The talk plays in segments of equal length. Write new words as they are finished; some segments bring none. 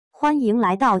欢迎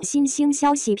来到新星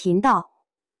消息频道，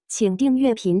请订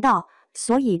阅频道，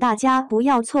所以大家不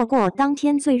要错过当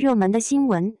天最热门的新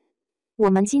闻。我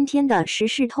们今天的时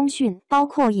事通讯包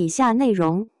括以下内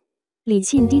容：李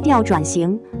沁低调转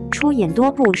型，出演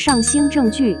多部上星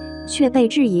正剧，却被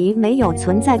质疑没有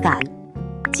存在感。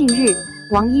近日，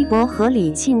王一博和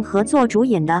李沁合作主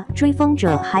演的《追风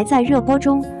者》还在热播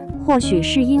中。或许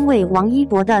是因为王一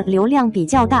博的流量比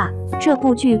较大，这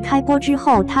部剧开播之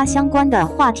后，他相关的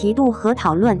话题度和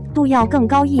讨论度要更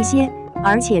高一些，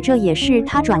而且这也是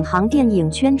他转行电影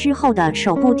圈之后的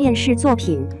首部电视作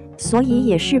品，所以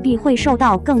也势必会受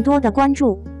到更多的关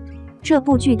注。这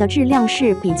部剧的质量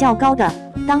是比较高的，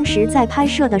当时在拍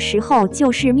摄的时候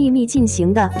就是秘密进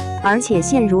行的，而且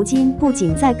现如今不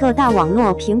仅在各大网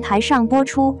络平台上播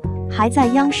出，还在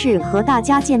央视和大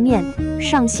家见面。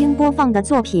上星播放的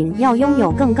作品要拥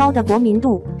有更高的国民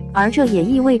度，而这也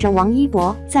意味着王一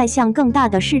博在向更大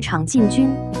的市场进军。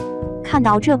看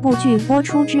到这部剧播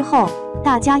出之后，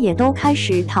大家也都开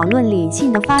始讨论李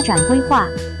沁的发展规划。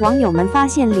网友们发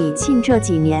现李沁这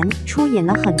几年出演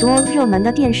了很多热门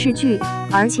的电视剧，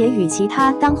而且与其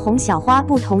他当红小花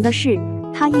不同的是，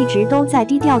她一直都在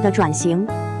低调的转型。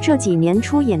这几年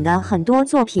出演的很多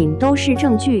作品都是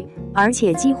正剧，而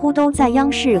且几乎都在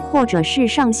央视或者是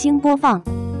上星播放。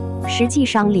实际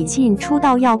上，李沁出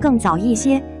道要更早一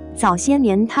些，早些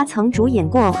年她曾主演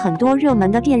过很多热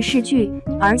门的电视剧，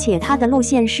而且她的路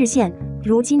线视线，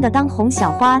如今的当红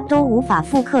小花都无法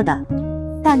复刻的。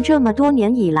但这么多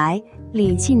年以来，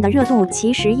李沁的热度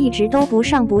其实一直都不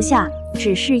上不下，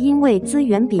只是因为资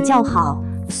源比较好，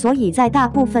所以在大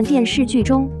部分电视剧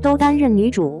中都担任女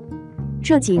主。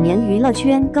这几年娱乐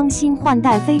圈更新换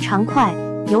代非常快，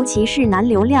尤其是男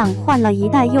流量换了一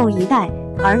代又一代，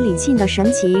而李沁的神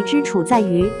奇之处在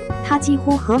于，她几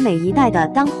乎和每一代的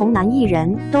当红男艺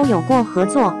人都有过合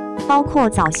作，包括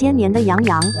早些年的杨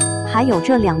洋，还有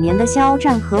这2年的肖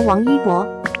战和王一博。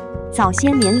早些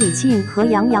年李沁和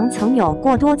杨洋曾有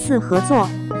过多次合作，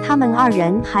他们2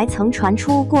人还曾传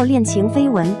出过恋情绯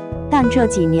闻，但这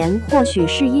几年或许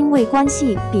是因为关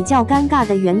系比较尴尬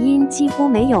的原因，几乎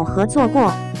没有合作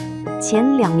过。前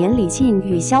2年李沁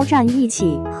与肖战一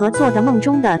起合作的《梦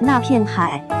中的那片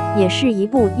海》也是一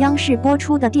部央视播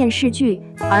出的电视剧，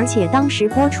而且当时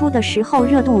播出的时候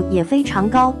热度也非常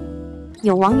高。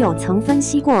有网友曾分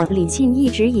析过李沁一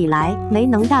直以来没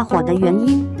能大火的原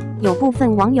因，有部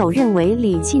分网友认为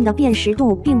李沁的辨识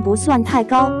度并不算太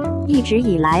高，一直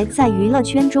以来在娱乐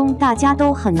圈中大家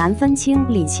都很难分清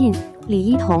李沁、李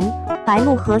一桐、白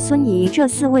鹿和孙怡这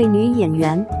4位女演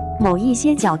员。某一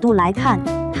些角度来看，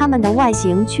她们的外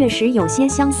形确实有些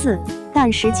相似，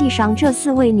但实际上这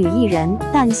4位女艺人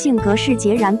但性格是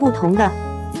截然不同的。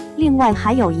另外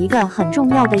还有一个很重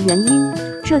要的原因，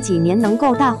这几年能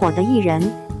够大火的艺人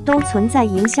都存在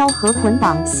营销和捆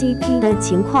绑 CP 的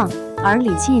情况，而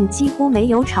李沁几乎没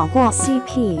有炒过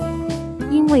CP。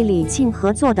 因为李沁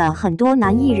合作的很多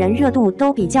男艺人热度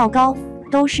都比较高，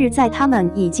都是在他们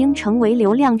已经成为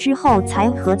流量之后才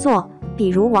合作，比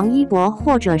如王一博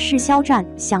或者是肖战，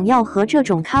想要和这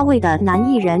种咖位的男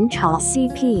艺人炒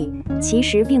CP， 其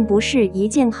实并不是一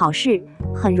件好事，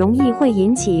很容易会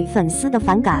引起粉丝的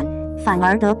反感，反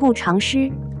而得不偿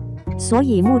失。所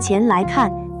以目前来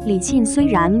看，李沁虽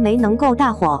然没能够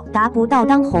大火，达不到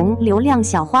当红流量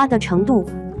小花的程度，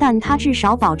但她至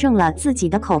少保证了自己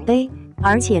的口碑，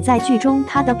而且在剧中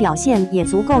她的表现也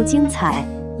足够精彩，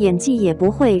演技也不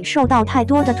会受到太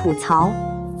多的吐槽。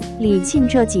李沁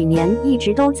这几年一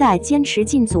直都在坚持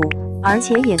进组，而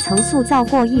且也曾塑造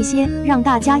过一些让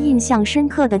大家印象深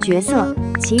刻的角色。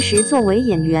其实作为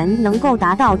演员，能够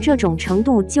达到这种程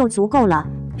度就足够了，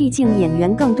毕竟演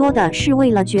员更多的是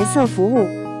为了角色服务，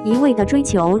一味的追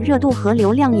求热度和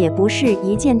流量也不是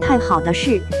一件太好的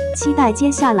事。期待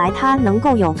接下来他能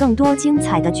够有更多精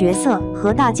彩的角色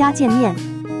和大家见面。